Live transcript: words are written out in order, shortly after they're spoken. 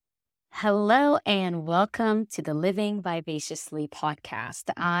Hello and welcome to the Living Vivaciously podcast.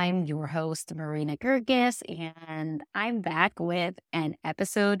 I'm your host, Marina Gergis, and I'm back with an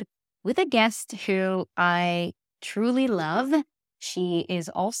episode with a guest who I truly love. She is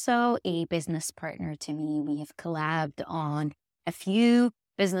also a business partner to me. We have collabed on a few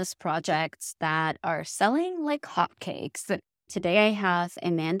business projects that are selling like hotcakes. Today I have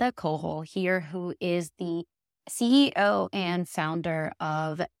Amanda Kohal here, who is the CEO and founder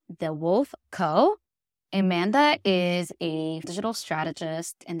of The Wolf Co. Amanda is a digital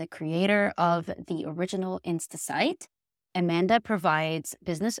strategist and the creator of the original Insta site. Amanda provides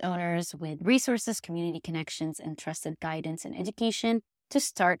business owners with resources, community connections, and trusted guidance and education to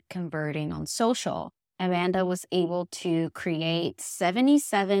start converting on social. Amanda was able to create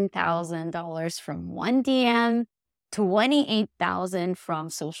 $77,000 from one DM, 28,000 from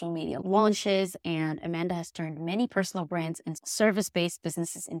social media launches, and Amanda has turned many personal brands and service-based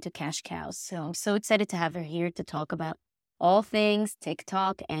businesses into cash cows. So I'm so excited to have her here to talk about all things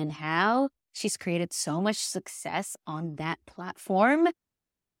TikTok and how she's created so much success on that platform.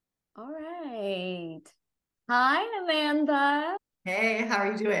 All right. Hi, Amanda. Hey, how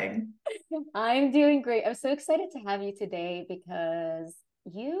are you doing? I'm doing great. I'm so excited to have you today because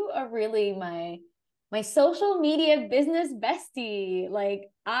you are really my social media business bestie. Like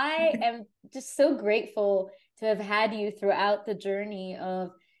I am just so grateful to have had you throughout the journey of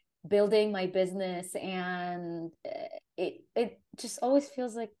building my business, and it just always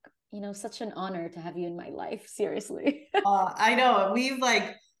feels like, such an honor to have you in my life, seriously. I know we've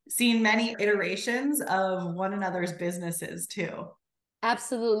seen many iterations of one another's businesses too.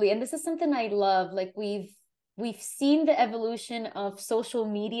 Absolutely. And this is something I love. Like we've seen the evolution of social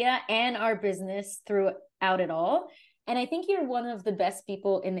media and our business throughout it all. And I think you're one of the best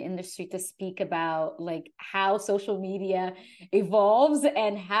people in the industry to speak about like how social media evolves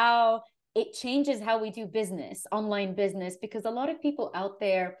and how it changes how we do business, online business, because a lot of people out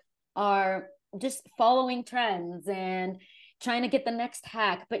there are just following trends and trying to get the next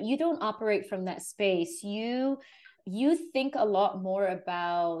hack, but you don't operate from that space. You think a lot more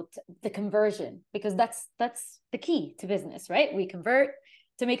about the conversion because that's the key to business, right? We convert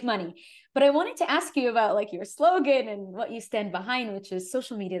to make money. But I wanted to ask you about like your slogan and what you stand behind, which is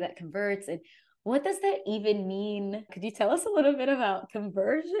social media that converts. And what does that even mean? Could you tell us a little bit about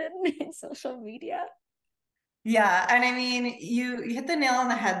conversion in social media? Yeah, and I mean, you hit the nail on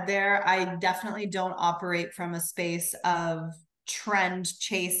the head there. I definitely don't operate from a space of trend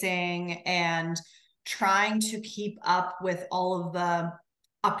chasing and trying to keep up with all of the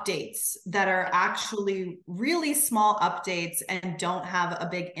updates that are actually really small updates and don't have a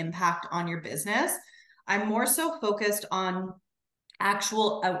big impact on your business. I'm more so focused on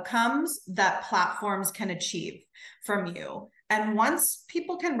actual outcomes that platforms can achieve from you. And once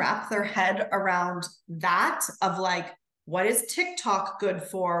people can wrap their head around that, of like, what is TikTok good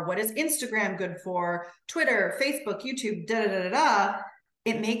for? What is Instagram good for? Twitter, Facebook, YouTube, da da da da.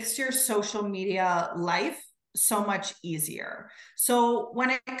 It makes your social media life so much easier. So when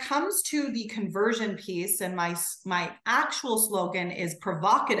it comes to the conversion piece, and my actual slogan is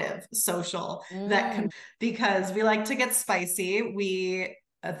provocative social, because we like to get spicy. We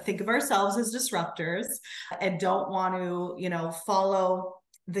think of ourselves as disruptors and don't want to, follow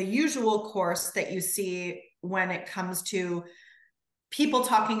the usual course that you see when it comes to people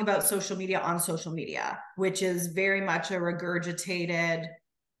talking about social media on social media, which is very much a regurgitated,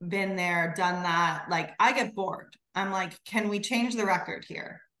 been there, done that. Like I get bored. I'm like, can we change the record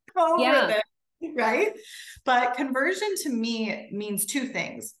here? Over Yeah. there. Right. But conversion to me means two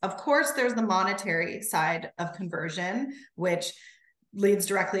things. Of course, there's the monetary side of conversion, which leads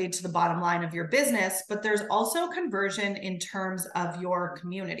directly to the bottom line of your business, but there's also conversion in terms of your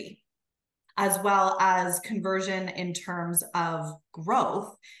community, as well as conversion in terms of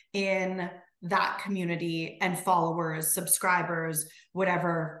growth in that community and followers, subscribers,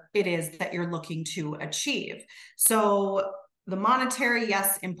 whatever it is that you're looking to achieve. So the monetary,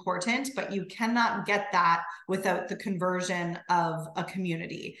 yes, important, but you cannot get that without the conversion of a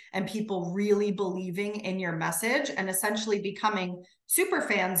community and people really believing in your message and essentially becoming super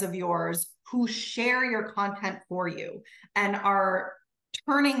fans of yours who share your content for you and are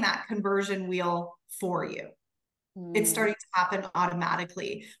turning that conversion wheel for you. It's starting to happen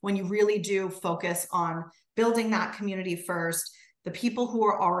automatically when you really do focus on building that community first, the people who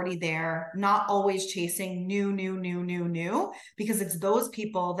are already there, not always chasing new, because it's those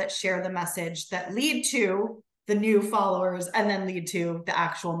people that share the message that lead to the new followers and then lead to the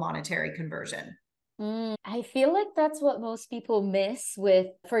actual monetary conversion. I feel like that's what most people miss with,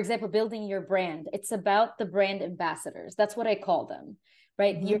 for example, building your brand. It's about the brand ambassadors. That's what I call them,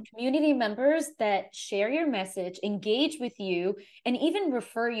 right? Your community members that share your message, engage with you, and even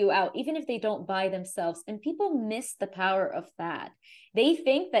refer you out, even if they don't buy themselves. And people miss the power of that. They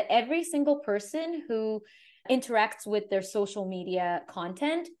think that every single person who interacts with their social media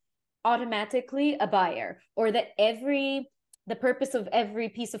content automatically a buyer, or that the purpose of every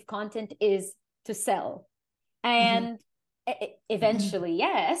piece of content is to sell. And eventually,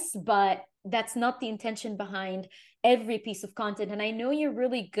 yes, but that's not the intention behind every piece of content. And I know you're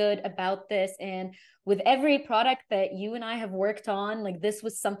really good about this. And with every product that you and I have worked on, like this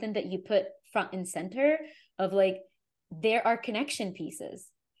was something that you put front and center of like, there are connection pieces.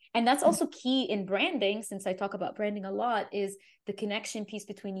 And that's also key in branding, since I talk about branding a lot, is the connection piece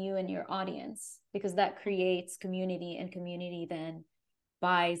between you and your audience, because that creates community, and community then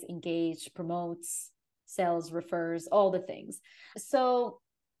buys, engages, promotes, sells, refers, all the things. So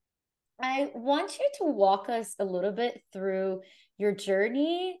I want you to walk us a little bit through your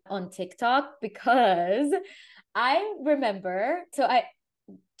journey on TikTok, because I remember,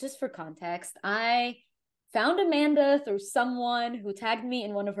 just for context, I found Amanda through someone who tagged me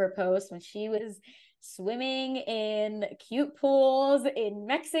in one of her posts when she was swimming in cute pools in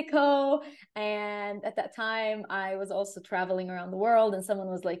Mexico. And at that time, I was also traveling around the world, and someone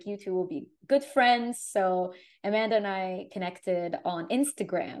was like, you two will be good friends. So Amanda and I connected on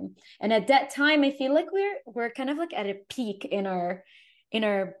Instagram. And at that time, I feel like we're kind of like at a peak in our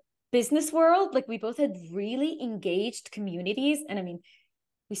business world. Like we both had really engaged communities. And I mean,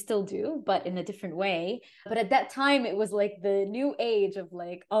 we still do, but in a different way. But at that time, it was like the new age of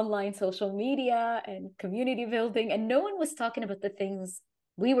like online social media and community building. And no one was talking about the things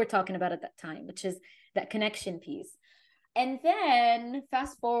we were talking about at that time, which is that connection piece. And then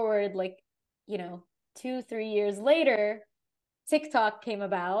fast forward, like, 2-3 years later, TikTok came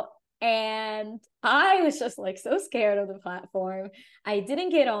about. And I was just like so scared of the platform. I didn't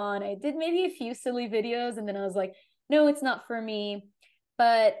get on. I did maybe a few silly videos, and then I was like, no, it's not for me.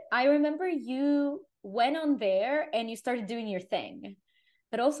 But I remember you went on there and you started doing your thing.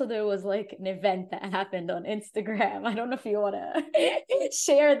 But also there was like an event that happened on Instagram. I don't know if you want to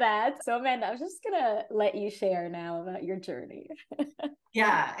share that. So Amanda, I was just going to let you share now about your journey.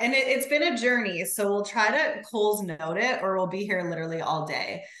 Yeah, and it's been a journey. So we'll try to Cole's note it, or we'll be here literally all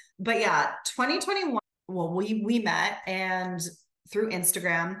day. But yeah, 2021, well, we met and through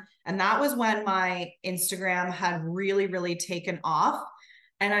Instagram. And that was when my Instagram had really, really taken off.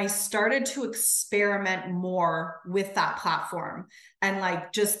 And I started to experiment more with that platform and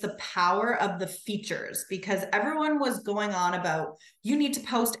like just the power of the features, because everyone was going on about, you need to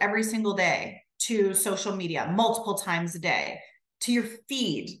post every single day to social media, multiple times a day, to your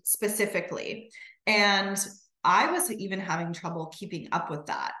feed specifically. And I was even having trouble keeping up with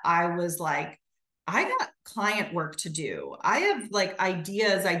that. I was like, I got client work to do. I have like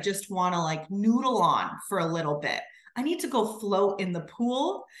ideas I just want to like noodle on for a little bit. I need to go float in the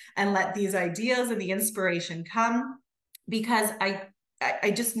pool and let these ideas and the inspiration come, because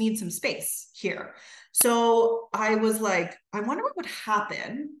I just need some space here. So I was like, I wonder what would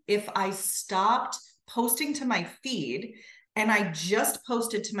happen if I stopped posting to my feed and I just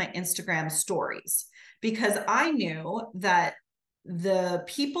posted to my Instagram stories, because I knew that the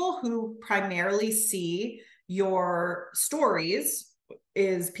people who primarily see your stories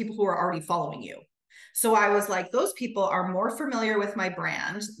is people who are already following you. So I was like, those people are more familiar with my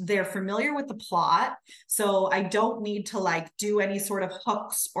brand. They're familiar with the plot. So I don't need to like do any sort of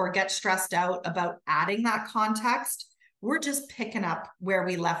hooks or get stressed out about adding that context. We're just picking up where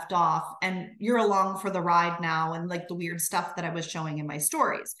we left off, and you're along for the ride now, and like the weird stuff that I was showing in my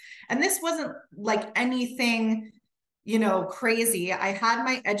stories. And this wasn't like anything, crazy. I had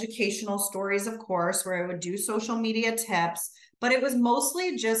my educational stories, of course, where I would do social media tips, but it was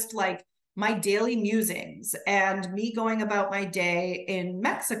mostly just like my daily musings and me going about my day in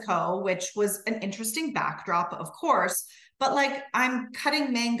Mexico, which was an interesting backdrop, of course. But like, I'm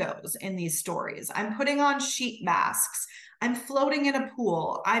cutting mangoes in these stories. I'm putting on sheet masks. I'm floating in a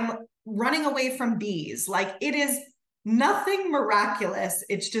pool. I'm running away from bees. Like, it is nothing miraculous.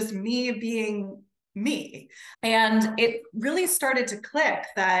 It's just me being me. And it really started to click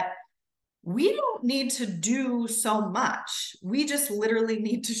that we don't need to do so much. We just literally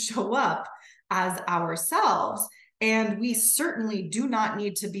need to show up as ourselves. And we certainly do not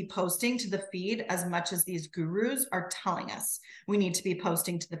need to be posting to the feed as much as these gurus are telling us we need to be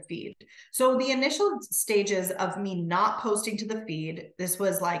posting to the feed. So the initial stages of me not posting to the feed, this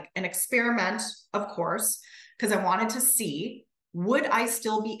was like an experiment, of course, because I wanted to see, would I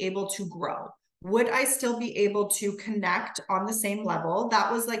still be able to grow? Would I still be able to connect on the same level?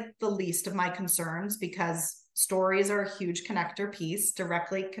 That was like the least of my concerns, because Stories are a huge connector piece,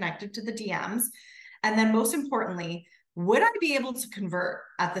 directly connected to the DMs. And then most importantly, would I be able to convert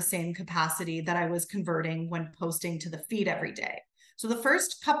at the same capacity that I was converting when posting to the feed every day? So the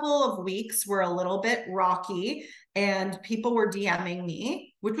first couple of weeks were a little bit rocky and people were DMing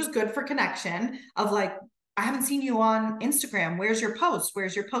me, which was good for connection, of like, I haven't seen you on Instagram. Where's your post?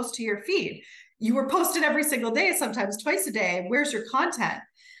 Where's your post to your feed? You were posted every single day, sometimes twice a day. Where's your content?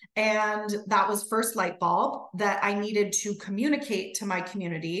 And that was first light bulb that I needed to communicate to my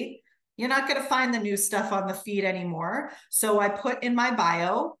community. You're not going to find the new stuff on the feed anymore. So I put in my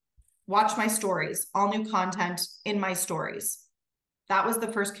bio, watch my stories, all new content in my stories. That was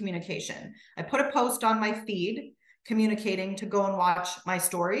the first communication. I put a post on my feed communicating to go and watch my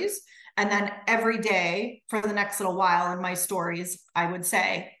stories. And then every day for the next little while in my stories, I would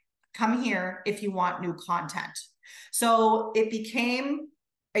say, come here if you want new content. So it became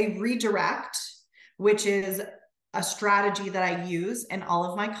a redirect, which is a strategy that I use in all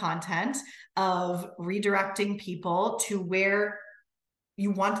of my content of redirecting people to where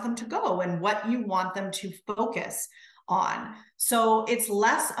you want them to go and what you want them to focus on. So it's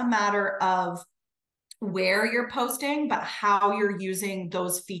less a matter of where you're posting, but how you're using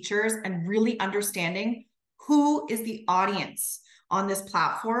those features and really understanding who is the audience on this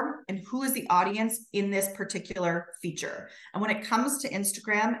platform and who is the audience in this particular feature. And when it comes to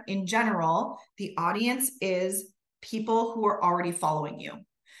Instagram in general, the audience is people who are already following you.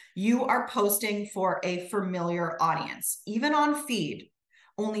 You are posting for a familiar audience. Even on feed,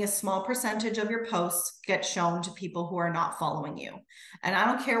 only a small percentage of your posts get shown to people who are not following you. And I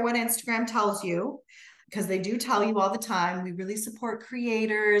don't care what Instagram tells you, because they do tell you all the time, we really support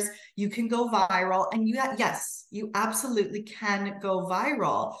creators, you can go viral. And yes, you absolutely can go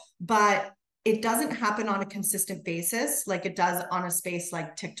viral, but it doesn't happen on a consistent basis like it does on a space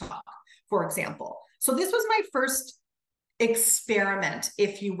like TikTok, for example. So this was my first experiment,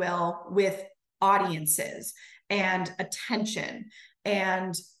 if you will, with audiences and attention.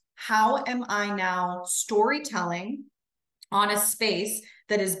 And how am I now storytelling on a space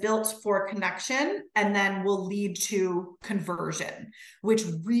that is built for connection and then will lead to conversion, which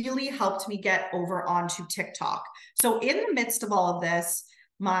really helped me get over onto TikTok. So in the midst of all of this,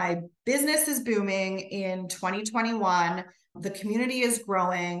 my business is booming in 2021. The community is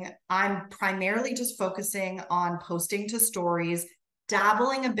growing. I'm primarily just focusing on posting to stories,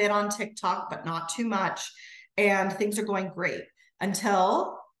 dabbling a bit on TikTok, but not too much. And things are going great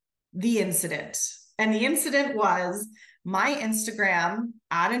until the incident. And the incident was my Instagram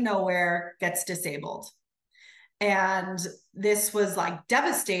out of nowhere gets disabled. And this was like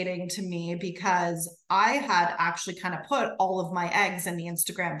devastating to me because I had actually kind of put all of my eggs in the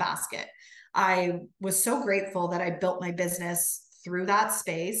Instagram basket. I was so grateful that I built my business through that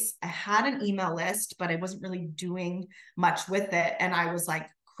space. I had an email list, but I wasn't really doing much with it. And I was like,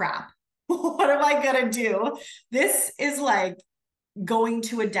 crap, what am I going to do? This is like going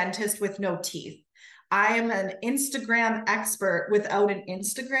to a dentist with no teeth. I am an Instagram expert without an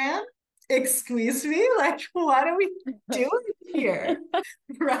Instagram. Excuse me, like, what are we doing here?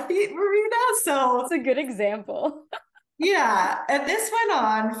 Right, Marina? So it's a good example. Yeah. And this went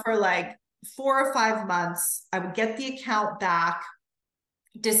on for like 4 or 5 months. I would get the account back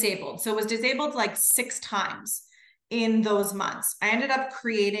disabled. So it was disabled like 6 times in those months. I ended up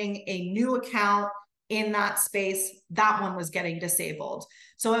creating a new account in that space. That one was getting disabled.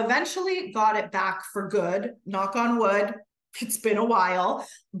 So eventually got it back for good, knock on wood. It's been a while,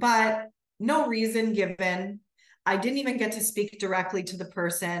 but no reason given. I didn't even get to speak directly to the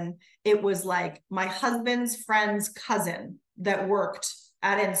person. It was like my husband's friend's cousin that worked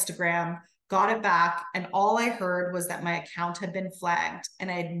at Instagram got it back. And all I heard was that my account had been flagged and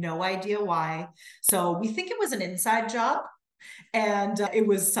I had no idea why. So we think it was an inside job and it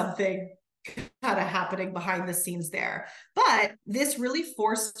was something kind of happening behind the scenes there. But this really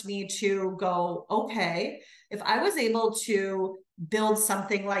forced me to go, okay, if I was able to build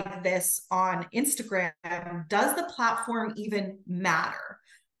something like this on Instagram, does the platform even matter?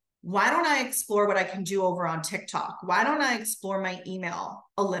 Why don't I explore what I can do over on TikTok? Why don't I explore my email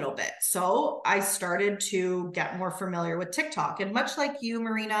a little bit? So I started to get more familiar with TikTok. And much like you,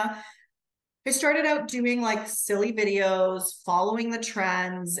 Marina, I started out doing like silly videos, following the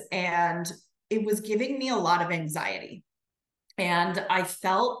trends, and it was giving me a lot of anxiety. And I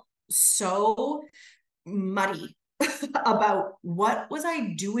felt so muddy about what was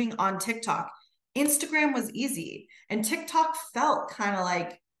I doing on TikTok. Instagram was easy, and TikTok felt kind of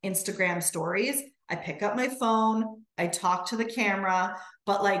like Instagram stories. I pick up my phone, I talk to the camera,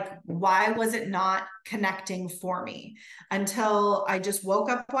 but like, why was it not connecting for me? Until I just woke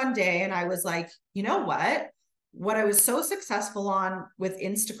up one day and I was like, you know what? what I was so successful on with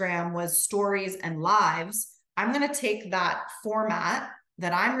Instagram was stories and lives. I'm going to take that format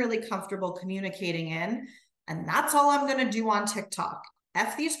that I'm really comfortable communicating in, and that's all I'm going to do on TikTok.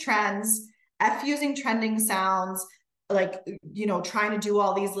 F these trends, F using trending sounds, like, trying to do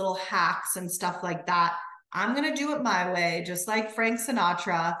all these little hacks and stuff like that. I'm going to do it my way, just like Frank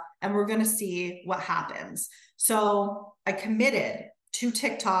Sinatra, and we're going to see what happens. So I committed to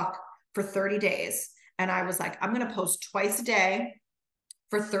TikTok for 30 days. And I was like, I'm going to post twice a day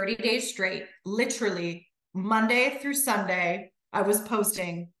for 30 days straight, literally Monday through Sunday. I was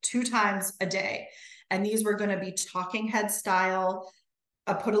posting 2 times a day. And these were going to be talking head style.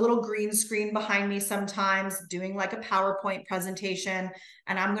 I put a little green screen behind me sometimes, doing like a PowerPoint presentation.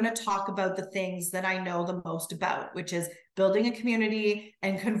 And I'm going to talk about the things that I know the most about, which is building a community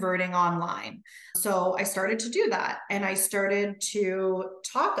and converting online. So I started to do that. And I started to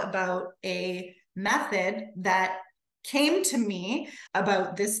talk about a method that came to me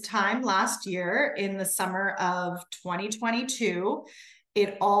about this time last year in the summer of 2022.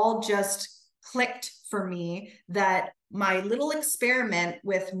 It all just clicked for me that my little experiment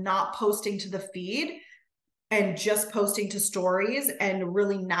with not posting to the feed and just posting to stories and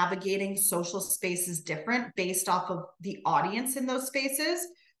really navigating social spaces different based off of the audience in those spaces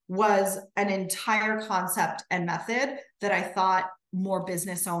was an entire concept and method that I thought more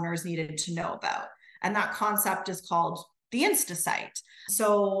business owners needed to know about. And that concept is called the Insta site.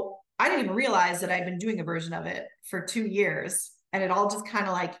 So I didn't even realize that I'd been doing a version of it for 2 years. And it all just kind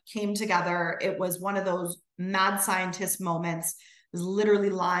of like came together. It was one of those mad scientist moments. I was literally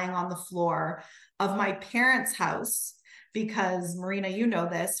lying on the floor of my parents' house because, Marina, you know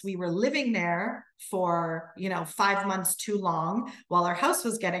this, we were living there for 5 months too long while our house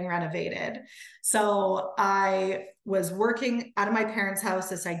was getting renovated. So I was working out of my parents' house.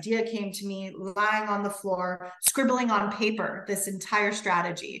 This idea came to me, lying on the floor, scribbling on paper this entire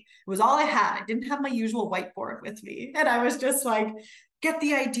strategy. It was all I had. I didn't have my usual whiteboard with me, and I was just like, get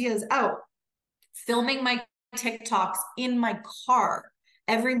the ideas out. Filming my TikToks in my car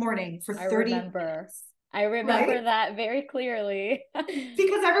every morning for 30 minutes. I remember right? That very clearly.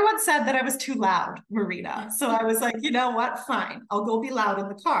 Because everyone said that I was too loud, Marina. So I was like, you know what? Fine. I'll go be loud in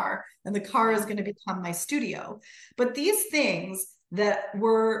the car. And the car is going to become my studio. But these things that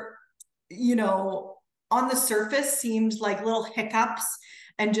were, on the surface seemed like little hiccups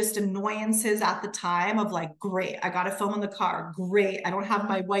and just annoyances at the time of like, great, I got a phone in the car. Great. I don't have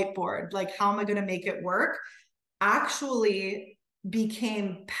my whiteboard. Like, how am I going to make it work? Actually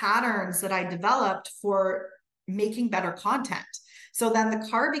became patterns that I developed for making better content. So then the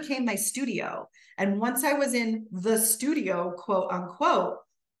car became my studio. And once I was in the studio, quote unquote,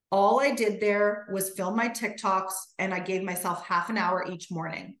 all I did there was film my TikToks, and I gave myself half an hour each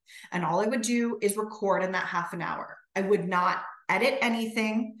morning. And all I would do is record in that half an hour. I would not edit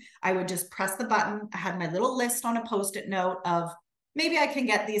anything. I would just press the button. I had my little list on a Post-it note of maybe I can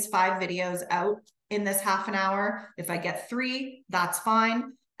get these 5 videos out in this half an hour. If I get 3, that's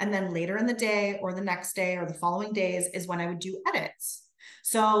fine. And then later in the day or the next day or the following days is when I would do edits.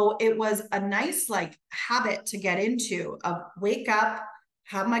 So it was a nice like habit to get into of wake up,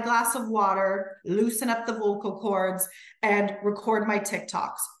 have my glass of water, loosen up the vocal cords, and record my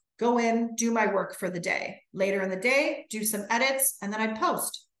TikToks. Go in, do my work for the day. Later in the day, do some edits, and then I'd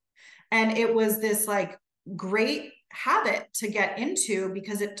post. And it was this like great habit to get into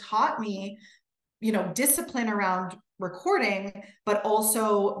because it taught me discipline around recording, but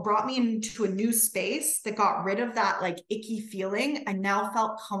also brought me into a new space that got rid of that like icky feeling. I now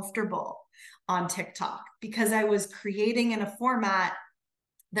felt comfortable on TikTok because I was creating in a format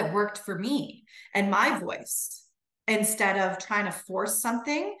that worked for me and my voice instead of trying to force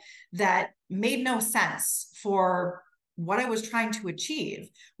something that made no sense for what I was trying to achieve,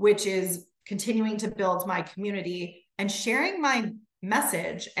 which is continuing to build my community and sharing my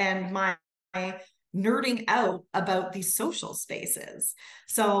message and my nerding out about these social spaces.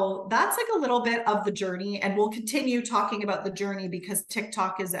 So that's like a little bit of the journey, and we'll continue talking about the journey because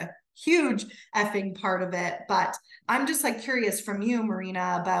TikTok is a huge effing part of it. But I'm just like curious from you,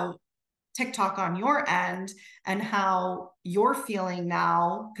 Marina, about TikTok on your end and how you're feeling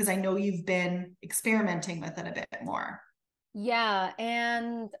now, because I know you've been experimenting with it a bit more. Yeah.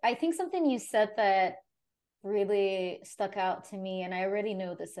 And I think something you said that really stuck out to me, and I already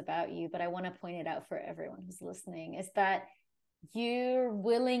know this about you, but I want to point it out for everyone who's listening, is that your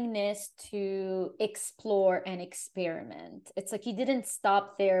willingness to explore and experiment. It's like you didn't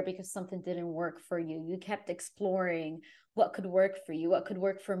stop there because something didn't work for you. You kept exploring what could work for you, what could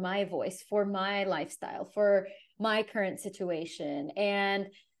work for my voice, for my lifestyle, for my current situation. And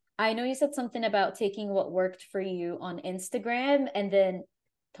I know you said something about taking what worked for you on Instagram and then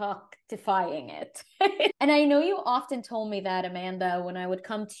talkifying it. And I know you often told me that, Amanda, when I would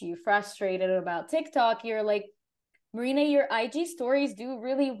come to you frustrated about TikTok, you're like, Marina, your IG stories do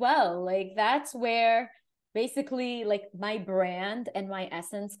really well. Like that's where basically like my brand and my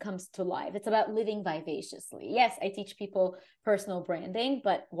essence comes to life. It's about living vivaciously. Yes, I teach people personal branding,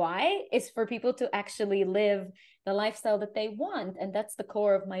 but why? Is for people to actually live the lifestyle that they want. And that's the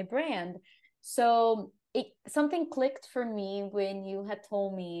core of my brand. So something clicked for me when you had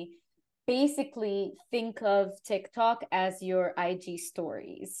told me basically think of TikTok as your IG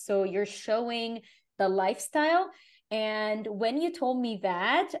stories. So you're showing the lifestyle. And when you told me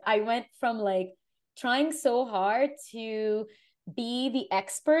that, I went from like trying so hard to be the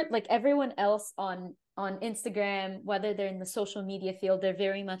expert, like everyone else on Instagram, whether they're in the social media field, they're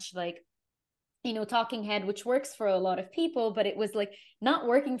very much like, you know, talking head, which works for a lot of people, but it was like not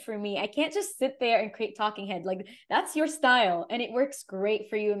working for me. I can't just sit there and create talking head. Like that's your style and it works great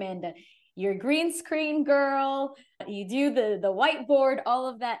for you, Amanda. You're a green screen girl, you do the whiteboard, all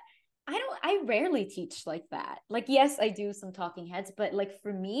of that. I rarely teach like that. Like, yes, I do some talking heads, but like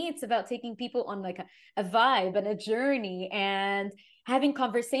for me, it's about taking people on like a vibe and a journey and having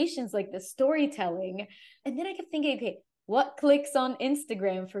conversations like the storytelling. And then I kept thinking, okay, what clicks on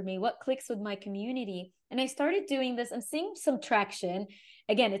Instagram for me? What clicks with my community? And I started doing this. I'm seeing some traction.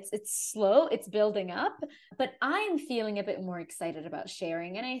 Again, it's slow, it's building up, but I'm feeling a bit more excited about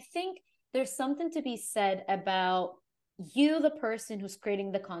sharing. And I think there's something to be said about you, the person who's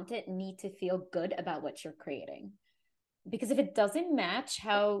creating the content, need to feel good about what you're creating. Because if it doesn't match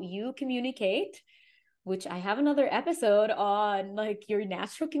how you communicate, which I have another episode on like your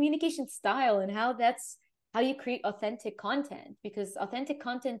natural communication style and how you create authentic content, because authentic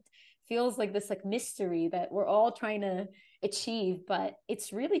content feels like this like mystery that we're all trying to achieve, but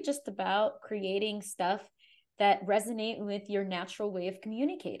it's really just about creating stuff that resonate with your natural way of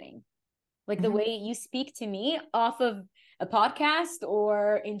communicating. Like the way you speak to me off of a podcast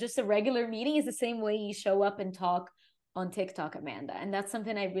or in just a regular meeting is the same way you show up and talk on TikTok, Amanda. And that's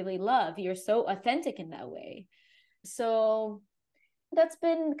something I really love. You're so authentic in that way. So that's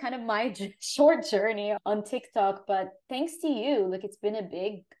been kind of my short journey on TikTok. But thanks to you, like it's been a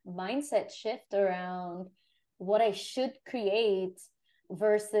big mindset shift around what I should create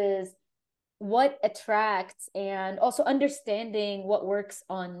versus what attracts, and also understanding what works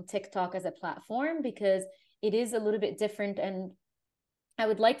on TikTok as a platform, because it is a little bit different. And I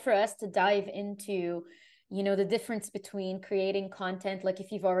would like for us to dive into, you know, the difference between creating content, like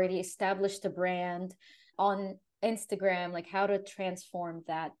if you've already established a brand on Instagram, like how to transform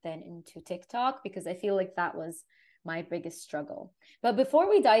that then into TikTok, because I feel like that was my biggest struggle. But before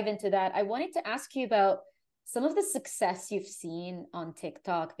we dive into that, I wanted to ask you about some of the success you've seen on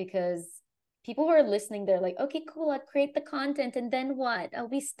TikTok, because people who are listening, they're like, okay, cool, I'll create the content and then what? I'll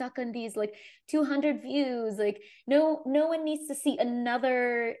be stuck on these like 200 views. Like no one needs to see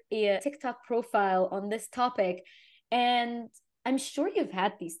another TikTok profile on this topic. And I'm sure you've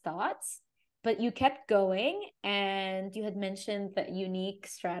had these thoughts, but you kept going, and you had mentioned that unique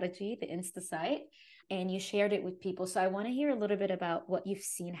strategy, the Insta site, and you shared it with people. So I want to hear a little bit about what you've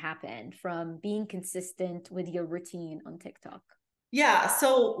seen happen from being consistent with your routine on TikTok. Yeah.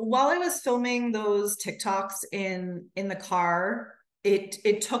 So while I was filming those TikToks in the car,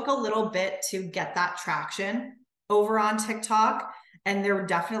 it took a little bit to get that traction over on TikTok. And there were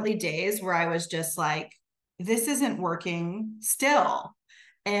definitely days where I was just like, this isn't working still.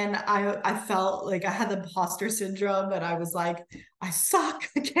 And I felt like I had the imposter syndrome, and I was like, I suck.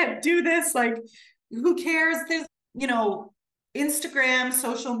 I can't do this. Like, who cares? There's, you know, Instagram,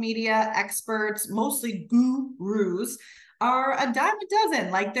 social media experts, mostly gurus, are a dime a dozen.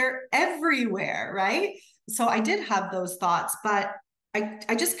 Like they're everywhere, right? So I did have those thoughts, but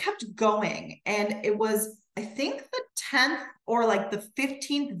I just kept going. And it was, I think, the 10th or like the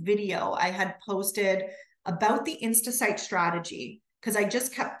 15th video I had posted about the InstaSite strategy, because I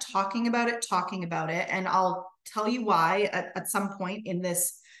just kept talking about it. And I'll tell you why at some point in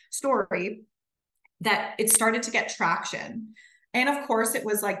this story that it started to get traction. And of course, it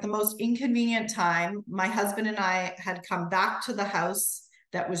was like the most inconvenient time. My husband and I had come back to the house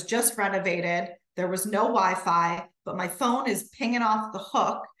that was just renovated. There was no Wi-Fi, but my phone is pinging off the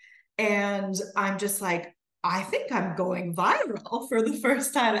hook. And I'm just like, I think I'm going viral for the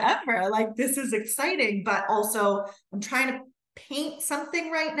first time ever. Like, this is exciting, but also I'm trying to paint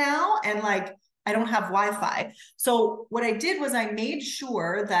something right now. And like, I don't have Wi-Fi. So what I did was I made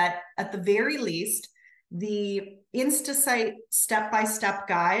sure that at the very least, the InstaSite step-by-step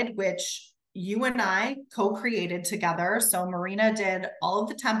guide, which you and I co-created together. So Marina did all of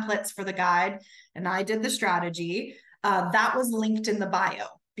the templates for the guide and I did the strategy. That was linked in the bio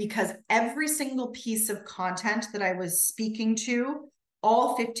because every single piece of content that I was speaking to,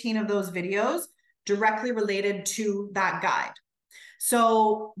 all 15 of those videos directly related to that guide.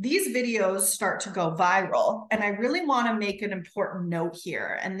 So these videos start to go viral. And I really want to make an important note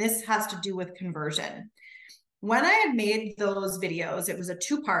here. And this has to do with conversion. When I had made those videos, it was a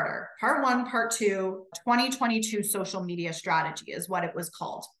two-parter, part one, part two, 2022 social media strategy is what it was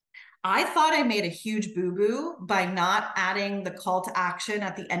called. I thought I made a huge boo-boo by not adding the call to action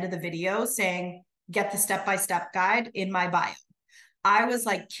at the end of the video saying, get the step-by-step guide in my bio. I was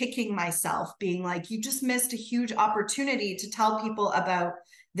like kicking myself, being like, you just missed a huge opportunity to tell people about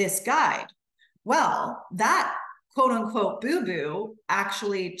this guide. Well, that quote unquote boo boo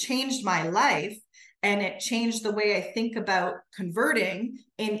actually changed my life. And it changed the way I think about converting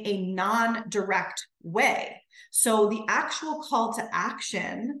in a non-direct way. So the actual call to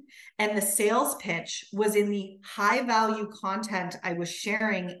action and the sales pitch was in the high value content I was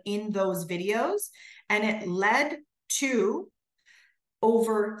sharing in those videos. And it led to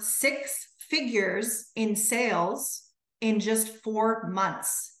over 6 figures in sales in just 4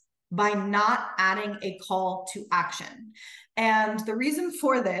 months by not adding a call to action. And the reason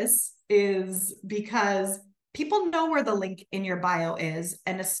for this is because people know where the link in your bio is.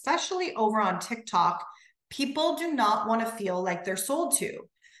 And especially over on TikTok, people do not want to feel like they're sold to.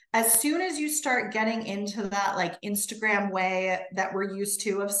 As soon as you start getting into that like Instagram way that we're used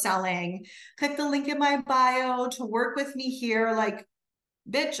to of selling, click the link in my bio to work with me here, like,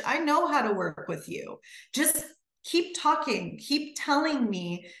 bitch, I know how to work with you. Just keep talking, keep telling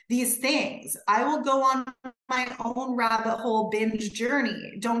me these things. I will go on my own rabbit hole binge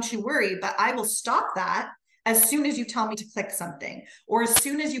journey. Don't you worry, but I will stop that as soon as you tell me to click something or as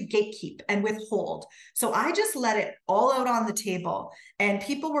soon as you gatekeep and withhold. So I just let it all out on the table. And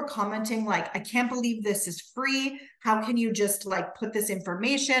people were commenting like, I can't believe this is free. How can you just like put this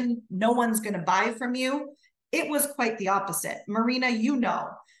information? No one's going to buy from you. It was quite the opposite. Marina, you know,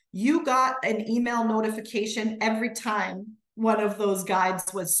 you got an email notification every time one of those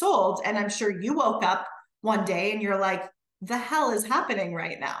guides was sold. And I'm sure you woke up one day and you're like, the hell is happening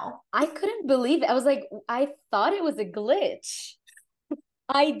right now? I couldn't believe it. I was like, I thought it was a glitch.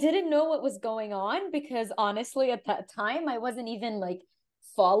 I didn't know what was going on because honestly, at that time, I wasn't even like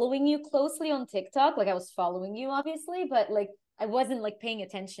following you closely on TikTok. Like I was following you, obviously, but like I wasn't like paying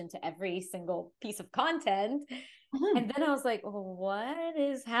attention to every single piece of content. Mm-hmm. And then I was like, oh, what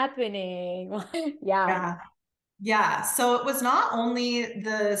is happening? Yeah. Yeah. Yeah. So it was not only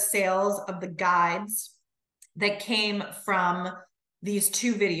the sales of the guides that came from these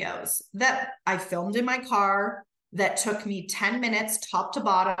 2 videos that I filmed in my car that took me 10 minutes top to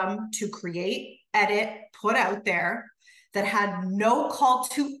bottom to create, edit, put out there, that had no call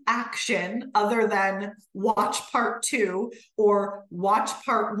to action other than watch part 2 or watch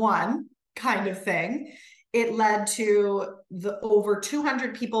part 1 kind of thing. It led to the over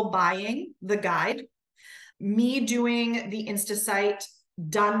 200 people buying the guide, me doing the Insta site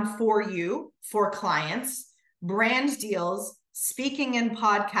done for you for clients, brand deals, speaking in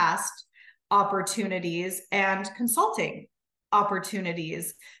podcast opportunities, and consulting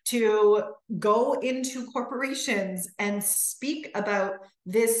opportunities to go into corporations and speak about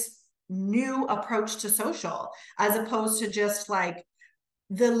this new approach to social, as opposed to just like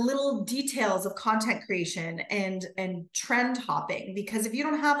the little details of content creation and trend hopping. Because if you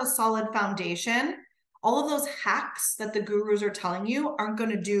don't have a solid foundation, all of those hacks that the gurus are telling you aren't going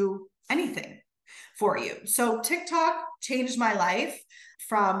to do anything for you. So TikTok changed my life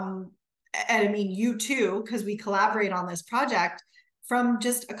from, and I mean, you too, because we collaborate on this project, from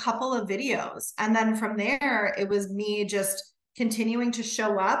just a couple of videos. And then from there, it was me just continuing to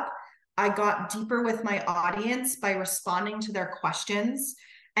show up. I got deeper with my audience by responding to their questions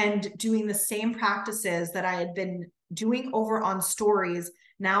and doing the same practices that I had been doing over on stories,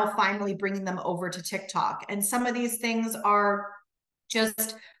 now finally bringing them over to TikTok. And some of these things are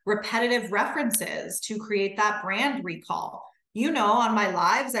just repetitive references to create that brand recall. You know, on my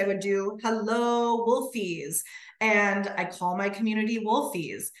lives, I would do hello wolfies, and I call my community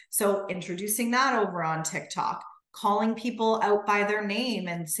wolfies. So introducing that over on TikTok, calling people out by their name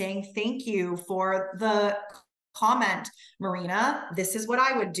and saying thank you for the comment, Marina, this is what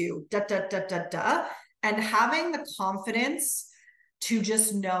I would do, da, da, da, da, da. And having the confidence to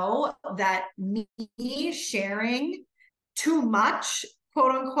just know that me sharing too much,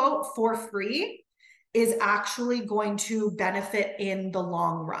 quote unquote, for free is actually going to benefit in the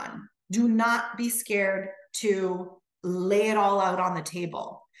long run. Do not be scared to lay it all out on the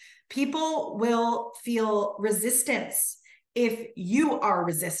table, People will feel resistance if you are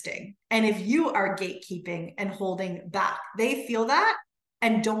resisting and if you are gatekeeping and holding back. They feel that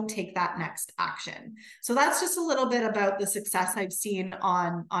and don't take that next action. So that's just a little bit about the success I've seen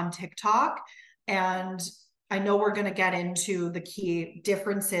on TikTok. And I know we're going to get into the key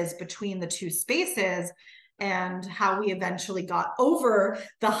differences between the two spaces and how we eventually got over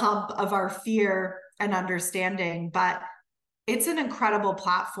the hump of our fear and understanding. But it's an incredible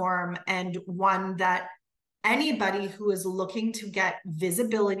platform, and one that anybody who is looking to get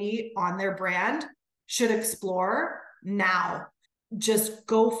visibility on their brand should explore now. Just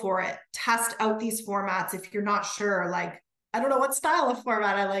go for it. Test out these formats. If you're not sure, like, I don't know what style of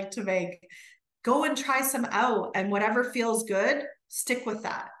format I like to make, go and try some out, and whatever feels good, stick with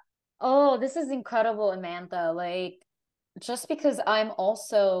that. Oh, this is incredible, Amanda. Like, just because I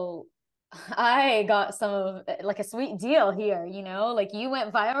got some of like a sweet deal here, like you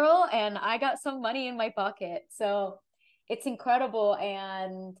went viral and I got some money in my pocket. So it's incredible.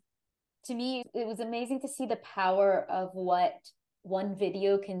 And to me, it was amazing to see the power of what one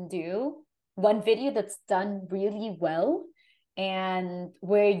video can do, one video that's done really well, and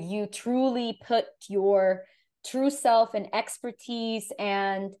where you truly put your true self and expertise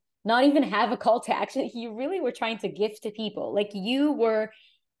and not even have a call to action. You really were trying to give to people. Like, you were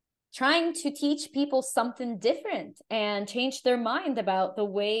trying to teach people something different and change their mind about the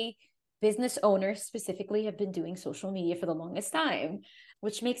way business owners specifically have been doing social media for the longest time,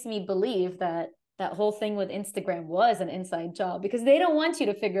 which makes me believe that that whole thing with Instagram was an inside job, because they don't want you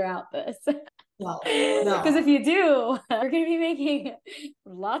to figure out this. No. Because if you do, you're going to be making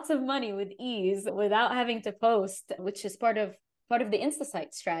lots of money with ease without having to post, which is part of the Insta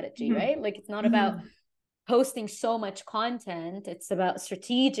strategy, right? Like, it's not about posting so much content. It's about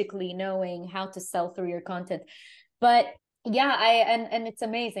strategically knowing how to sell through your content. But yeah, and it's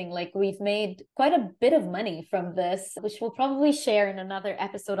amazing. Like, we've made quite a bit of money from this, which we'll probably share in another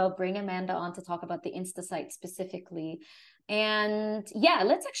episode. I'll bring Amanda on to talk about the Insta site specifically. And yeah,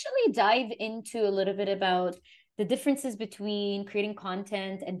 let's actually dive into a little bit about the differences between creating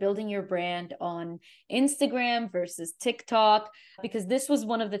content and building your brand on Instagram versus TikTok, because this was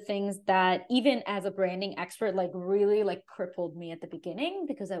one of the things that, even as a branding expert, like really like crippled me at the beginning,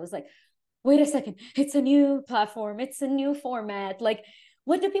 because I was like, wait a second, it's a new platform, it's a new format. Like,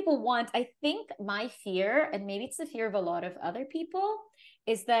 what do people want? I think my fear, and maybe it's the fear of a lot of other people,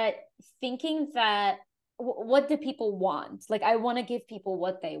 is that thinking that what do people want? Like, I want to give people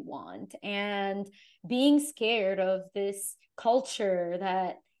what they want, and being scared of this culture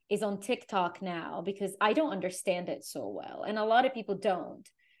that is on TikTok now, because I don't understand it so well, and a lot of people don't.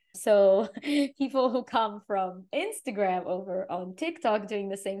 So people who come from Instagram over on TikTok doing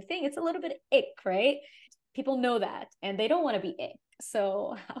the same thing, it's a little bit ick, right? People know that and they don't want to be ick.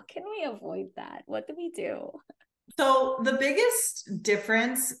 So how can we avoid that? What do we do? So the biggest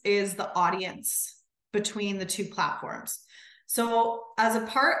difference is the audience between the two platforms. So as a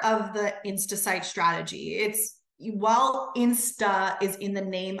part of the Insta site strategy, while Insta is in the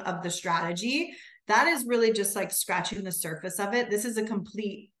name of the strategy, that is really just like scratching the surface of it. This is a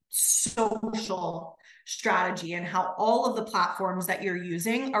complete social strategy, and how all of the platforms that you're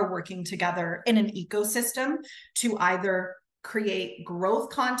using are working together in an ecosystem to either create growth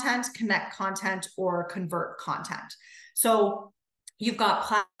content, connect content, or convert content. So you've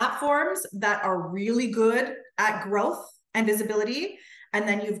got platforms that are really good at growth and visibility, and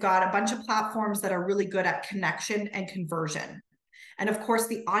then you've got a bunch of platforms that are really good at connection and conversion. And of course,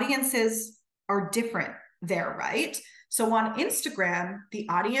 the audiences are different there, right? So on Instagram, the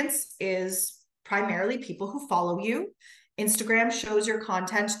audience is primarily people who follow you. Instagram shows your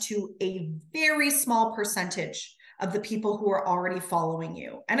content to a very small percentage of the people who are already following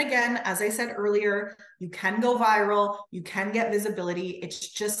you. And again, as I said earlier, you can go viral, you can get visibility.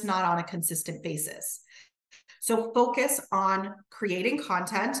 It's just not on a consistent basis. So focus on creating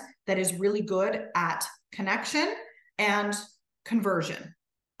content that is really good at connection and conversion.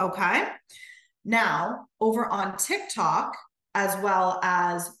 Okay. Now, over on TikTok, as well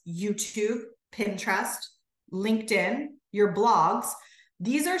as YouTube, Pinterest, LinkedIn, your blogs,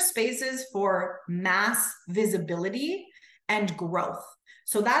 these are spaces for mass visibility and growth.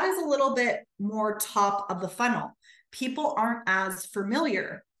 So that is a little bit more top of the funnel. People aren't as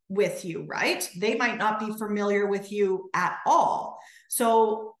familiar with you, right? They might not be familiar with you at all.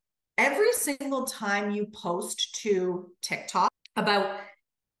 So every single time you post to TikTok, about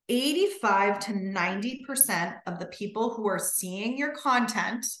 85 to 90% of the people who are seeing your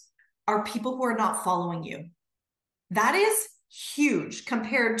content are people who are not following you. That is huge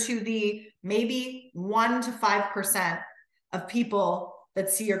compared to the maybe 1 to 5% of people that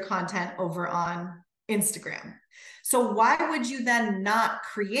see your content over on Instagram. So why would you then not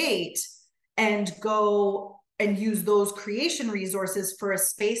create and go and use those creation resources for a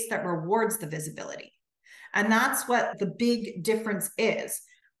space that rewards the visibility? And that's what the big difference is.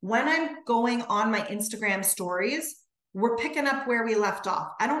 When I'm going on my Instagram stories, we're picking up where we left off.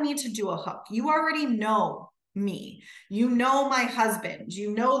 I don't need to do a hook. You already know me. You know my husband.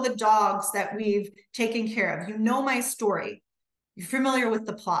 You know the dogs that we've taken care of. You know my story. You're familiar with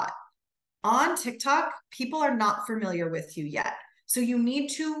the plot. On TikTok, people are not familiar with you yet. So you need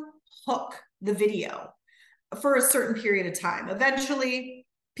to hook the video for a certain period of time. Eventually,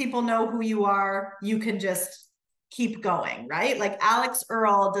 people know who you are. You can just keep going, right? Like Alex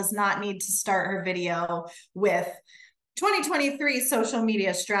Earl does not need to start her video with 2023 social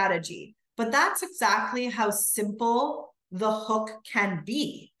media strategy. But that's exactly how simple the hook can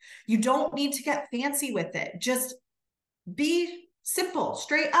be. You don't need to get fancy with it. Just be simple,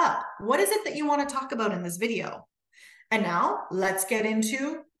 straight up. What is it that you want to talk about in this video? And now let's get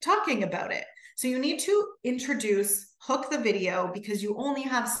into talking about it. So you need to introduce, hook the video, because you only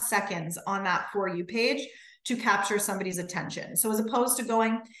have seconds on that For You page to capture somebody's attention. So as opposed to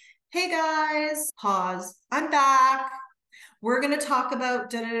going, hey guys, pause, I'm back. We're going to talk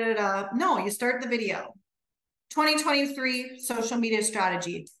about da da da da. No, you start the video. 2023 social media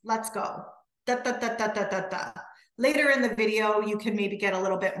strategy. Let's go. Da, da, da, da, da, da, da. Later in the video, you can maybe get a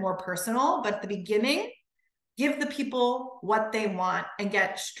little bit more personal, but at the beginning, give the people what they want and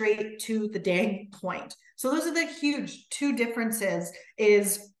get straight to the dang point. So those are the huge two differences,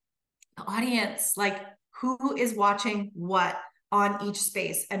 is the audience, like who is watching what on each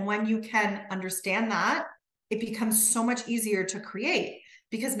space. And when you can understand that, it becomes so much easier to create,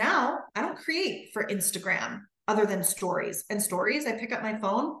 because now I don't create for Instagram other than stories. And stories, I pick up my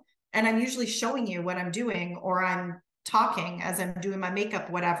phone and I'm usually showing you what I'm doing, or I'm talking as I'm doing my makeup,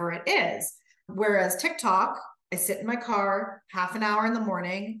 whatever it is. Whereas TikTok, I sit in my car half an hour in the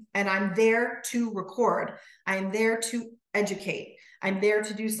morning and I'm there to record. I'm there to educate. I'm there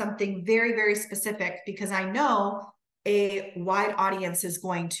to do something very, very specific, because I know a wide audience is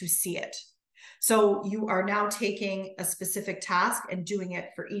going to see it. So you are now taking a specific task and doing it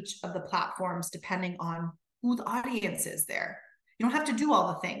for each of the platforms, depending on who the audience is there. You don't have to do all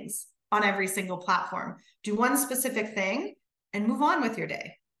the things on every single platform. Do one specific thing and move on with your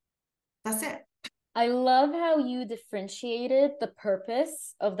day. That's it. I love how you differentiated the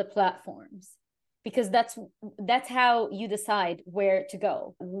purpose of the platforms, because that's how you decide where to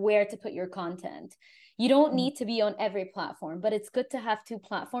go, where to put your content. You don't need to be on every platform, but it's good to have two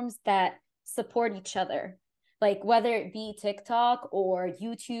platforms that support each other. Like whether it be TikTok or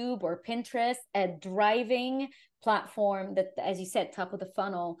YouTube or Pinterest, a driving platform that, as you said, top of the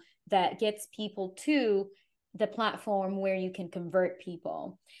funnel, that gets people to the platform where you can convert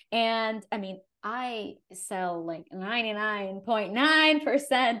people. And I mean, I sell like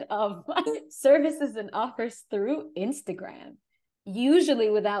 99.9% of my services and offers through Instagram,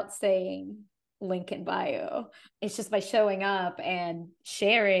 usually without saying link in bio. It's just by showing up and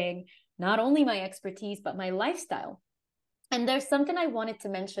sharing not only my expertise, but my lifestyle. And there's something I wanted to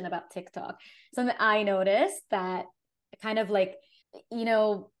mention about TikTok, something I noticed that kind of like,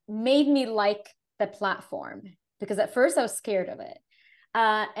 made me like the platform, because at first I was scared of it.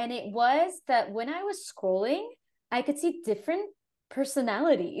 And it was that when I was scrolling, I could see different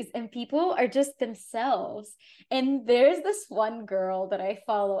personalities and people are just themselves. And there's this one girl that I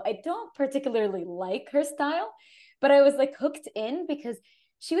follow. I don't particularly like her style, but I was like hooked in because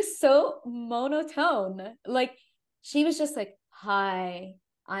she was so monotone. Like she was just like, hi,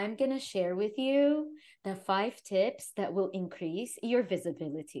 I'm going to share with you the 5 tips that will increase your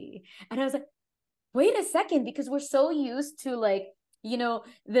visibility. And I was like, wait a second, because we're so used to like, the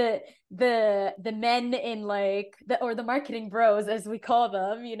men in like the marketing bros, as we call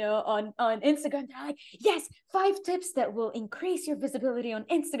them, on Instagram. They're like, yes, 5 tips that will increase your visibility on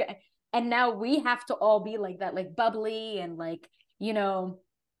Instagram. And now we have to all be like that, like bubbly and like,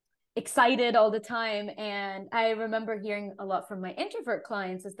 excited all the time. And I remember hearing a lot from my introvert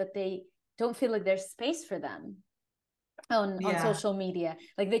clients is that they don't feel like there's space for them on social media.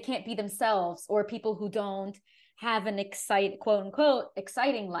 Like they can't be themselves, or people who don't have an quote unquote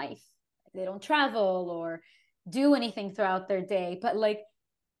exciting life. They don't travel or do anything throughout their day, but like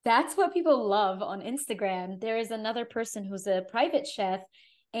that's what people love on Instagram. There is another person who's a private chef,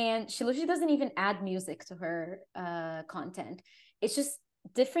 and she literally doesn't even add music to her content. It's just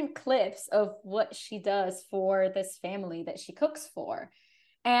different clips of what she does for this family that she cooks for.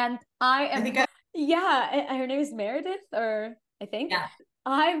 And her name is Meredith, or I think. Yeah.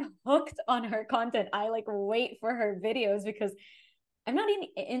 I'm hooked on her content. I like wait for her videos because I'm not even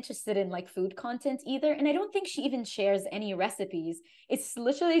interested in like food content either. And I don't think she even shares any recipes. It's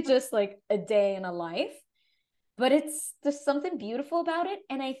literally just like a day in a life, but there's something beautiful about it.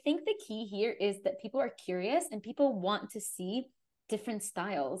 And I think the key here is that people are curious and people want to see different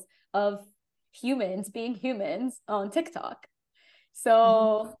styles of humans being humans on TikTok.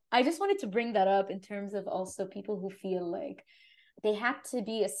 So I just wanted to bring that up in terms of also people who feel like they have to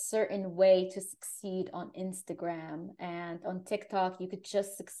be a certain way to succeed on Instagram, and on TikTok you could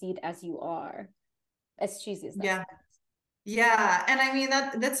just succeed as you are, as cheesy as that Yeah. Yeah. And I mean,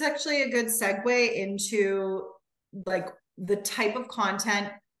 that's actually a good segue into like the type of content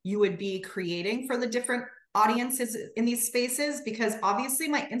you would be creating for the different audiences in these spaces, because obviously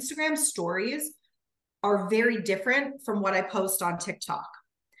my Instagram stories are very different from what I post on TikTok.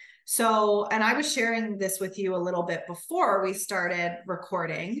 So, and I was sharing this with you a little bit before we started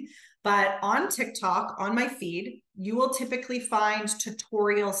recording, but on TikTok, on my feed, you will typically find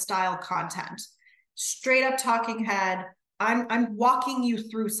tutorial style content, straight up talking head. I'm walking you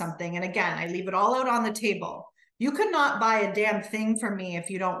through something. And again, I leave it all out on the table. You could not buy a damn thing from me if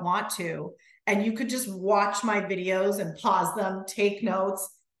you don't want to. And you could just watch my videos and pause them, take notes,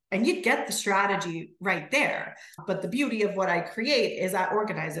 and you'd get the strategy right there. But the beauty of what I create is I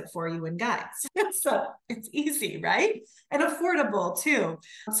organize it for you in guides. So it's easy, right? And affordable too.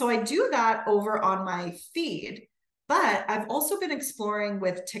 So I do that over on my feed. But I've also been exploring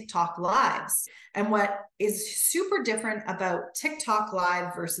with TikTok lives. And what is super different about TikTok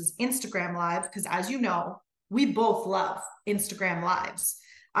live versus Instagram live, because as you know, we both love Instagram lives.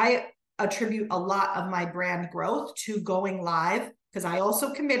 I attribute a lot of my brand growth to going live, because I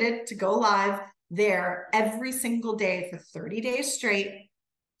also committed to go live there every single day for 30 days straight.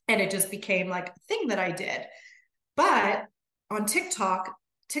 And it just became like a thing that I did. But on TikTok,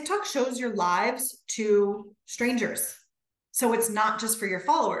 TikTok shows your lives to strangers. So it's not just for your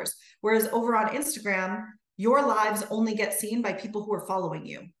followers. Whereas over on Instagram, your lives only get seen by people who are following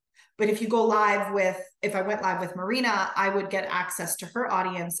you. But if you go live with, if I went live with Marina, I would get access to her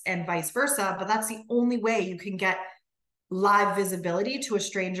audience and vice versa. But that's the only way you can get live visibility to a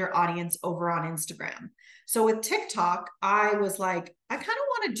stranger audience over on Instagram. So with TikTok, I was like, I kind of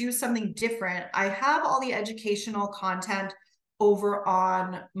want to do something different. I have all the educational content over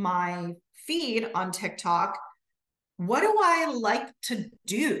on my feed on TikTok. What do I like to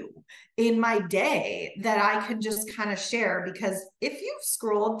do in my day that I can just kind of share? Because if you've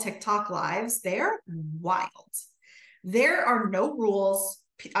scrolled TikTok lives, they're wild. There are no rules.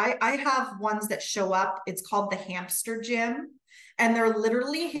 I have ones that show up. It's called the hamster gym. And they're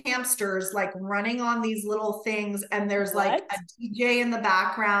literally hamsters like running on these little things. And there's like a DJ in the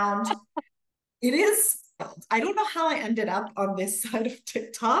background. It is, I don't know how I ended up on this side of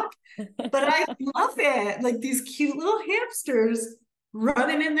TikTok, but I love it. Like these cute little hamsters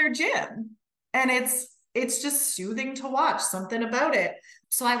running in their gym. And it's just soothing to watch, something about it.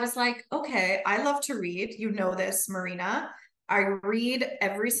 So I was like, okay, I love to read. You know this, Marina. I read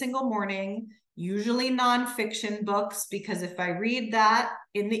every single morning, usually nonfiction books, because if I read that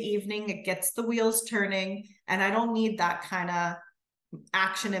in the evening, it gets the wheels turning. And I don't need that kind of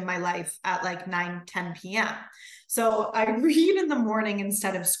action in my life at like 9-10 p.m. So I read in the morning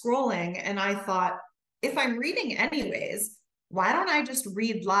instead of scrolling. And I thought, if I'm reading anyways, why don't I just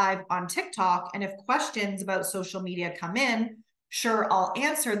read live on TikTok? And if questions about social media come in, sure, I'll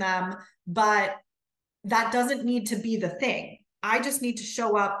answer them, but that doesn't need to be the thing. I just need to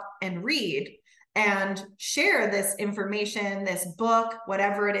show up and read and share this information, this book,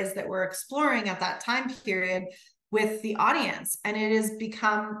 whatever it is that we're exploring at that time period with the audience. And it has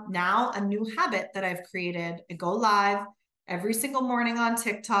become now a new habit that I've created. I go live every single morning on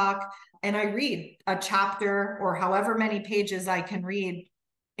TikTok and I read a chapter or however many pages I can read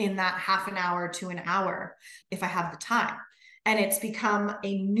in that half an hour to an hour if I have the time. And it's become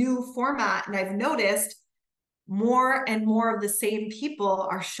a new format. And I've noticed more and more of the same people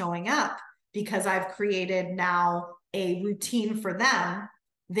are showing up because I've created now a routine for them.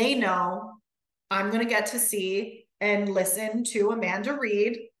 They know I'm going to get to see and listen to Amanda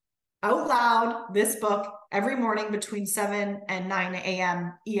read out loud this book every morning between 7 and 9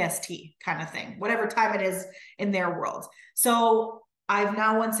 a.m. EST kind of thing, whatever time it is in their world. So I've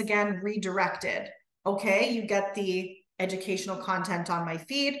now once again redirected. Okay, you get the educational content on my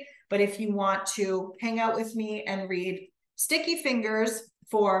feed, but if you want to hang out with me and read Sticky Fingers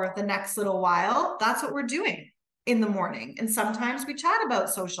for the next little while, that's what we're doing in the morning. And sometimes we chat about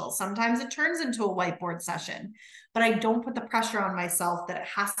social. Sometimes it turns into a whiteboard session, but I don't put the pressure on myself that it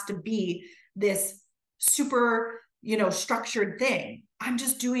has to be this super, structured thing. I'm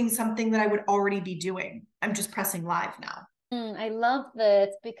just doing something that I would already be doing. I'm just pressing live now. I love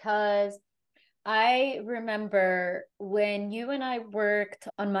this because I remember when you and I worked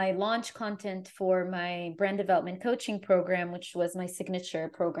on my launch content for my brand development coaching program, which was my signature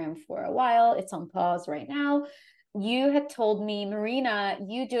program for a while. It's on pause right now. You had told me, Marina,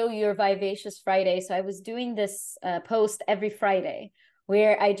 you do your Vivacious Friday. So I was doing this post every Friday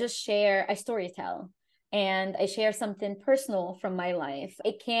where I just share, I storytell and I share something personal from my life.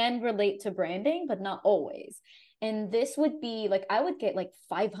 It can relate to branding, but not always. And this would be like, I would get like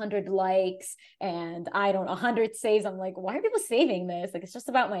 500 likes and I don't know, 100 saves. I'm like, why are people saving this? Like, it's just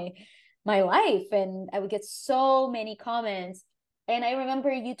about my life. And I would get so many comments. And I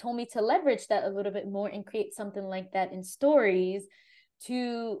remember you told me to leverage that a little bit more and create something like that in stories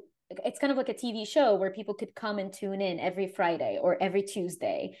to, it's kind of like a TV show where people could come and tune in every Friday or every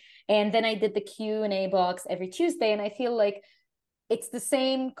Tuesday. And then I did the Q&A box every Tuesday. And I feel like it's the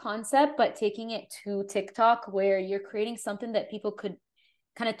same concept, but taking it to TikTok where you're creating something that people could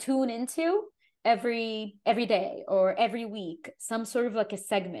kind of tune into every day or every week, some sort of like a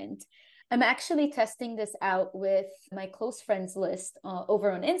segment. I'm actually testing this out with my close friends list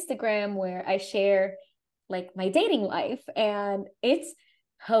over on Instagram where I share like my dating life and it's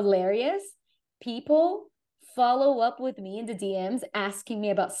hilarious. People follow up with me in the DMs asking me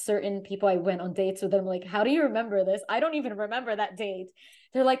about certain people I went on dates with them. Like, how do you remember this? I don't even remember that date.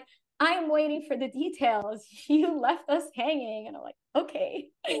 They're like, I'm waiting for the details. You left us hanging. And I'm like, okay,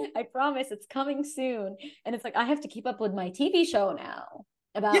 I promise it's coming soon. And it's like, I have to keep up with my TV show now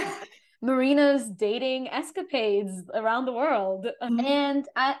about Yeah. Marina's dating escapades around the world. And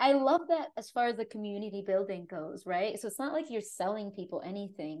I love that as far as the community building goes, right? So it's not like you're selling people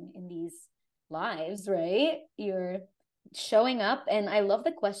anything in these lives, right? You're showing up. And I love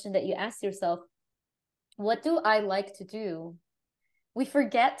the question that you asked yourself, what do I like to do? We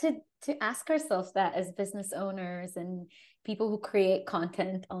forget to ask ourselves that as business owners and people who create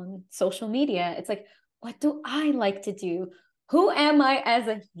content on social media. It's like, what do I like to do? Who am I as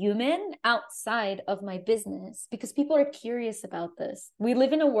a human outside of my business? Because people are curious about this. We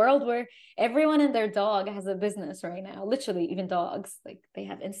live in a world where everyone and their dog has a business right now. Literally, even dogs, like they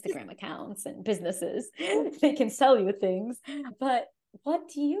have Instagram accounts and businesses. They can sell you things. But what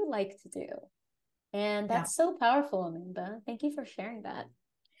do you like to do? And Yeah. that's so powerful, Amanda. Thank you for sharing that.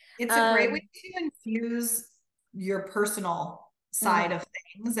 It's a great way Um, to infuse your personal side mm, of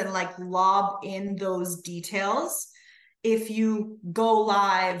things and like lob in those details. If you go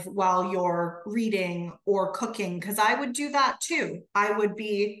live while you're reading or cooking, because I would do that too. I would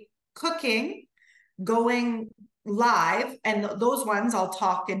be cooking, going live, and those ones I'll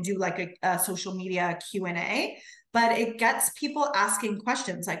talk and do like a social media Q&A, but it gets people asking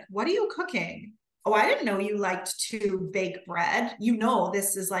questions like, what are you cooking? Oh, I didn't know you liked to bake bread. You know,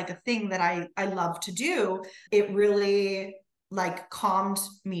 this is like a thing that I love to do. It really like calmed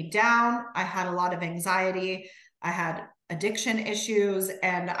me down. I had a lot of anxiety. I had addiction issues,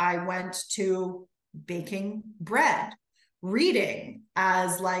 and I went to baking bread, reading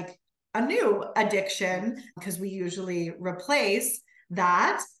as like a new addiction because we usually replace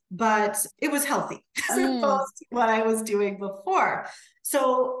that, but it was healthy as mm, opposed to what I was doing before.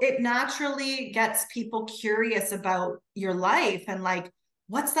 So it naturally gets people curious about your life and like,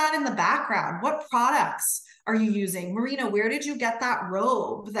 what's that in the background? What products are you using? Marina, where did you get that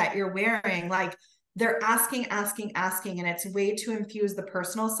robe that you're wearing? Like, they're asking, and it's a way to infuse the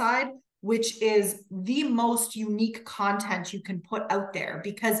personal side, which is the most unique content you can put out there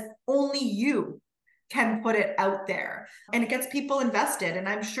because only you can put it out there and it gets people invested. And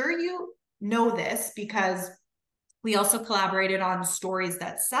I'm sure you know this because we also collaborated on stories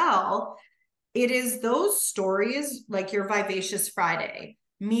that sell. It is those stories like your Vivacious Friday,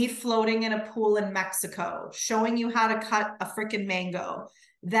 me floating in a pool in Mexico, showing you how to cut a freaking mango,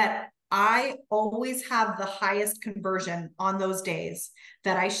 that I always have the highest conversion on those days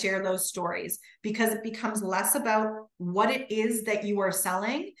that I share those stories because it becomes less about what it is that you are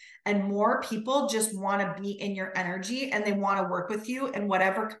selling and more people just want to be in your energy and they want to work with you in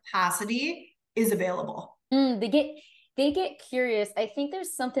whatever capacity is available. they get curious. I think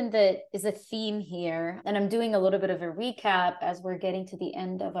there's something that is a theme here, and I'm doing a little bit of a recap as we're getting to the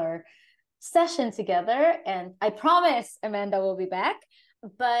end of our session together. And I promise Amanda will be back,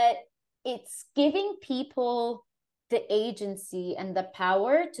 but it's giving people the agency and the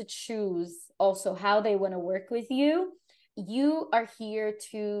power to choose also how they want to work with you. You are here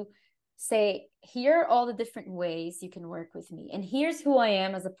to say, here are all the different ways you can work with me, and here's who I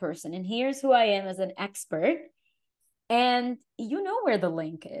am as a person, and here's who I am as an expert. And you know where the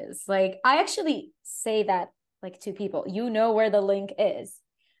link is. Like, I actually say that like to people, you know where the link is.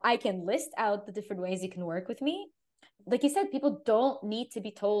 I can list out the different ways you can work with me, like you said, people don't need to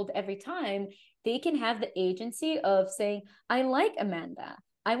be told every time. They can have the agency of saying, I like Amanda.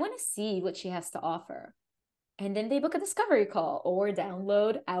 I want to see what she has to offer. And then they book a discovery call or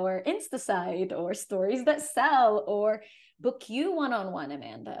download our Insta site or stories that sell or book you one-on-one,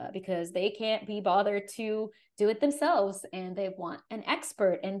 Amanda, because they can't be bothered to do it themselves and they want an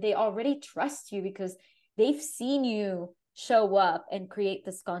expert and they already trust you because they've seen you show up and create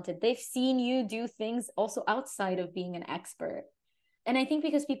this content. They've seen you do things also outside of being an expert. And I think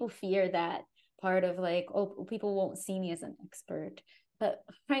because people fear that part of like, oh, people won't see me as an expert. But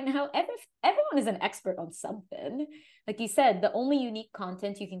right now, everyone is an expert on something. Like you said, the only unique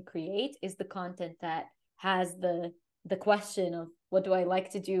content you can create is the content that has the question of what do I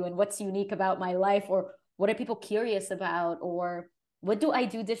like to do and what's unique about my life, or what are people curious about, or what do I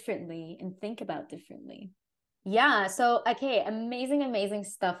do differently and think about differently. Yeah, so okay, amazing, amazing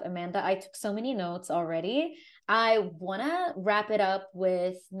stuff, Amanda. I took so many notes already. I wanna wrap it up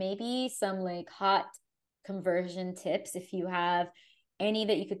with maybe some like hot conversion tips if you have any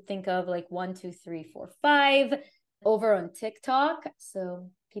that you could think of, like 1, 2, 3, 4, 5 over on TikTok. So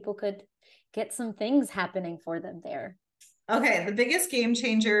people could get some things happening for them there. Okay, the biggest game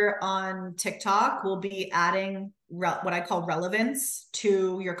changer on TikTok will be adding what I call relevance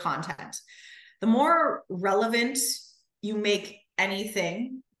to your content. The more relevant you make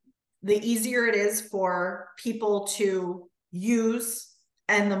anything, the easier it is for people to use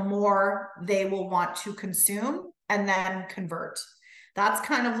and the more they will want to consume and then convert. That's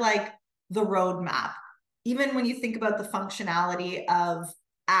kind of like the roadmap. Even when you think about the functionality of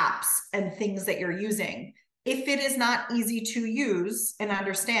apps and things that you're using, if it is not easy to use and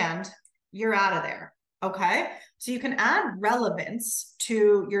understand, you're out of there. Okay. So you can add relevance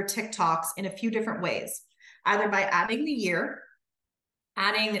to your TikToks in a few different ways, either by adding the year,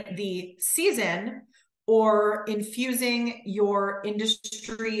 adding the season, or infusing your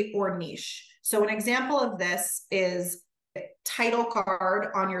industry or niche. So an example of this is a title card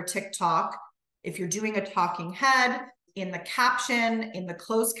on your TikTok. If you're doing a talking head, in the caption, in the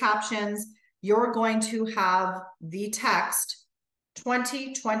closed captions, you're going to have the text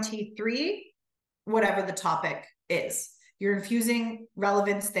 2023, whatever the topic is. You're infusing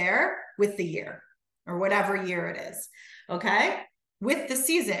relevance there with the year or whatever year it is. Okay. With the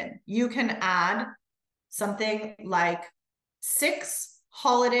season, you can add something like 6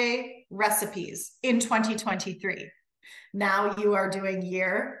 holiday recipes in 2023. Now you are doing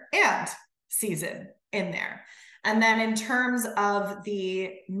year and season in there. And then in terms of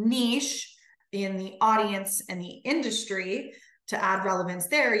the niche in the audience and the industry, to add relevance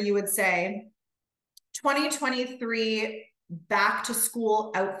there, you would say 2023 back to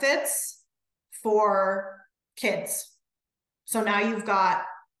school outfits for kids. So now you've got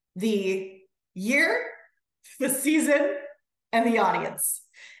the year, the season, and the audience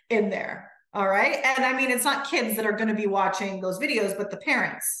in there. All right. And I mean, it's not kids that are going to be watching those videos, but the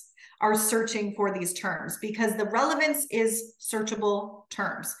parents are searching for these terms because the relevance is searchable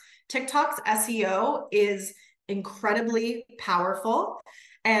terms. TikTok's SEO is incredibly powerful.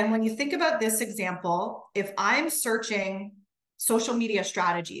 And when you think about this example, if I'm searching social media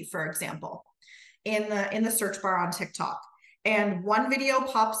strategy, for example, in the search bar on TikTok, and one video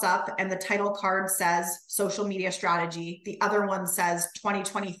pops up and the title card says social media strategy, the other one says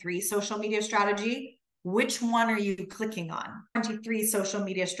 2023 social media strategy, which one are you clicking on? 23 social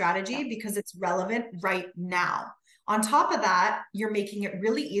media strategy because it's relevant right now. On top of that, you're making it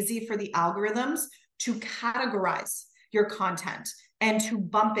really easy for the algorithms to categorize your content and to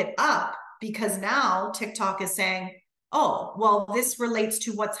bump it up because now TikTok is saying, oh, well, this relates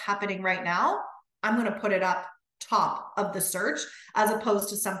to what's happening right now. I'm going to put it up top of the search as opposed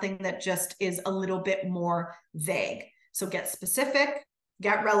to something that just is a little bit more vague. So get specific,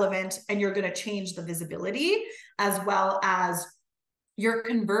 get relevant, and you're going to change the visibility as well as your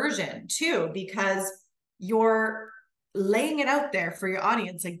conversion too, because you're laying it out there for your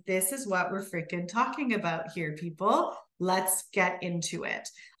audience. Like, this is what we're freaking talking about here, people. Let's get into it.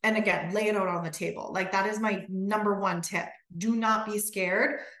 And again, lay it out on the table. Like, that is my number one tip. Do not be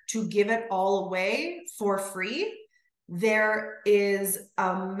scared to give it all away for free. There is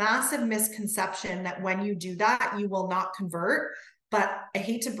a massive misconception that when you do that, you will not convert. But I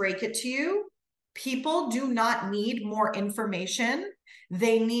hate to break it to you, people do not need more information.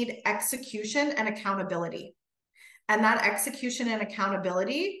 They need execution and accountability. And that execution and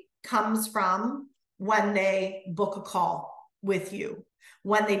accountability comes from when they book a call with you,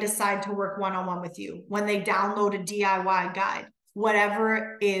 when they decide to work one-on-one with you, when they download a DIY guide,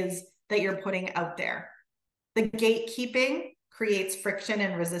 whatever it is that you're putting out there. The gatekeeping creates friction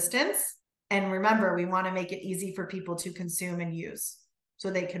and resistance, And remember, we want to make it easy for people to consume and use so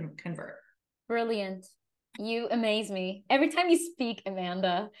they can convert. Brilliant. You amaze me. Every time you speak,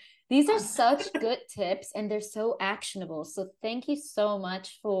 Amanda, these are such good tips and they're so actionable. So thank you so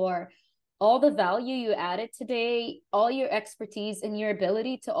much for all the value you added today, all your expertise and your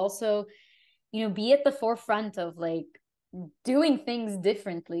ability to also, be at the forefront of like doing things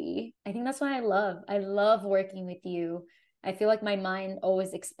differently. I think that's what I love working with you. I feel like my mind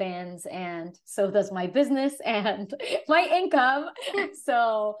always expands and so does my business and my income.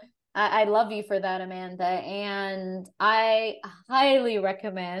 So I love you for that, Amanda. And I highly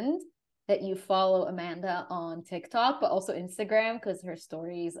recommend that you follow Amanda on TikTok, but also Instagram, because her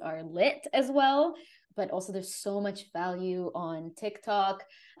stories are lit as well. But also, there's so much value on TikTok.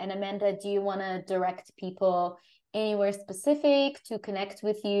 And Amanda, do you want to direct people anywhere specific to connect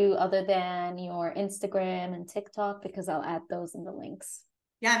with you other than your Instagram and TikTok? Because I'll add those in the links.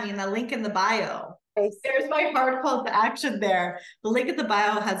 Yeah, I mean, the link in the bio. There's my hard call to action there. The link in the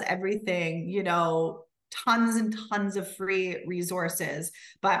bio has everything, tons and tons of free resources.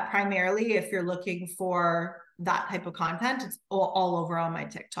 But primarily, if you're looking for that type of content, it's all over on my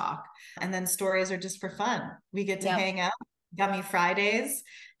TikTok. And then stories are just for fun. We get to hang out, Gummy Fridays,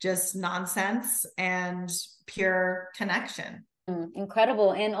 just nonsense and pure connection.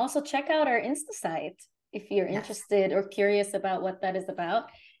 Incredible. And also check out our Insta site if you're interested or curious about what that is about.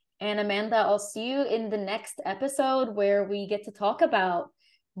 And Amanda, I'll see you in the next episode where we get to talk about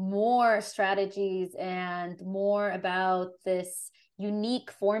more strategies and more about this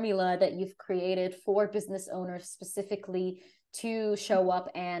unique formula that you've created for business owners specifically to show up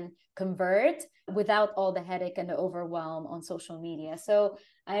and convert without all the headache and the overwhelm on social media. So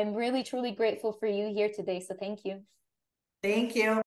I'm really, truly grateful for you here today. So thank you. Thank you.